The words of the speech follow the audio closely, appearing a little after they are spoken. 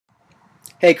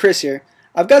Hey, Chris here.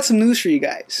 I've got some news for you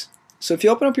guys. So if you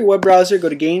open up your web browser, go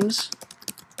to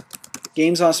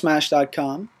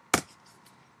GamesOnSmash.com,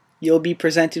 you'll be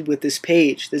presented with this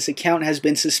page. This account has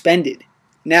been suspended.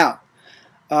 Now,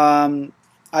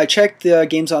 I checked the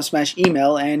GamesOnSmash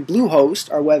email, and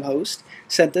BlueHost, our web host,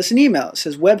 sent us an email. It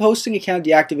says, web hosting account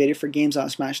deactivated for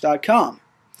GamesOnSmash.com.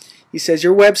 He says,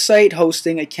 your website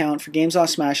hosting account for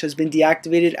GamesOnSmash has been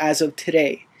deactivated as of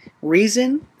today.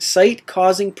 Reason? Site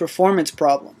causing performance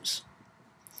problems.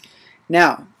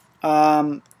 Now,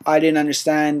 I didn't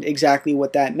understand exactly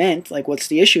what that meant. Like, what's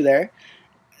the issue there?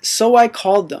 So I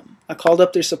called them. I called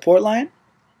up their support line,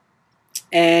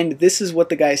 and this is what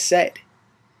the guy said.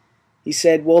 He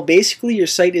said, well, basically your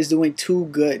site is doing too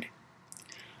good.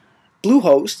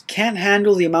 BlueHost can't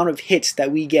handle the amount of hits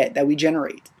that we get, that we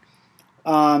generate.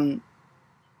 So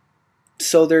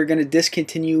they're going to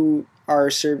discontinue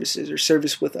our services or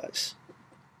service with us.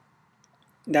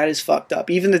 That is fucked up.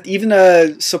 Even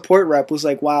the support rep was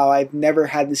like, wow, I've never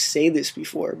had to say this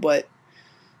before, but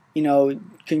you know,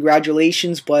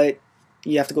 congratulations, but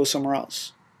you have to go somewhere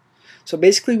else. So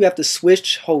basically we have to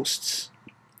switch hosts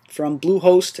from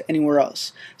BlueHost to anywhere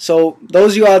else. So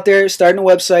those of you out there starting a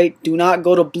website, do not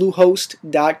go to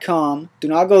BlueHost.com. Do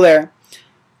not go there.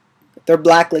 They're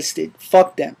blacklisted.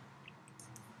 Fuck them.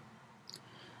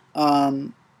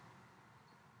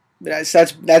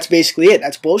 That's basically it.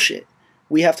 That's bullshit.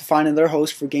 We have to find another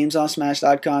host for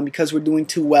GamesOnSmash.com because we're doing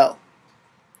too well.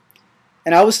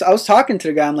 And I was talking to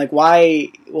the guy. I'm like, why?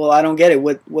 Well, I don't get it.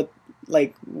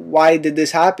 Like, why did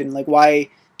this happen? Like, why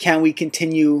can't we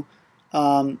continue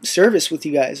service with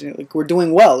you guys? Like, we're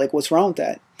doing well. Like, what's wrong with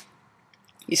that?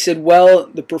 He said, well,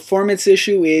 the performance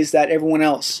issue is that everyone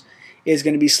else is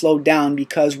going to be slowed down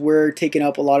because we're taking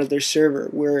up a lot of their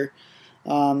server.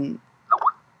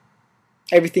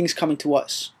 Everything's coming to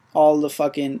us.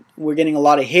 We're getting a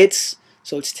lot of hits,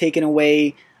 so it's taking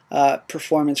away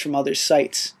performance from other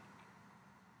sites.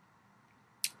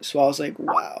 So I was like,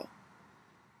 wow.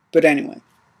 But anyway,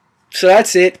 so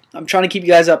that's it. I'm trying to keep you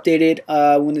guys updated.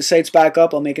 When the site's back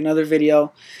up, I'll make another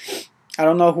video. I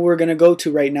don't know who we're going to go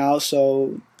to right now,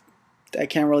 so I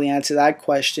can't really answer that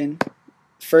question.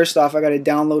 First off, I got to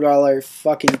download all our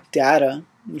fucking data,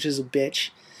 which is a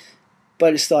bitch.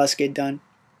 But it still has to get done.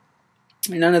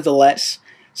 Nonetheless,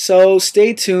 so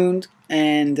stay tuned,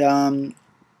 and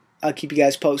I'll keep you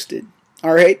guys posted.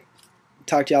 Alright?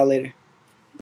 Talk to y'all later.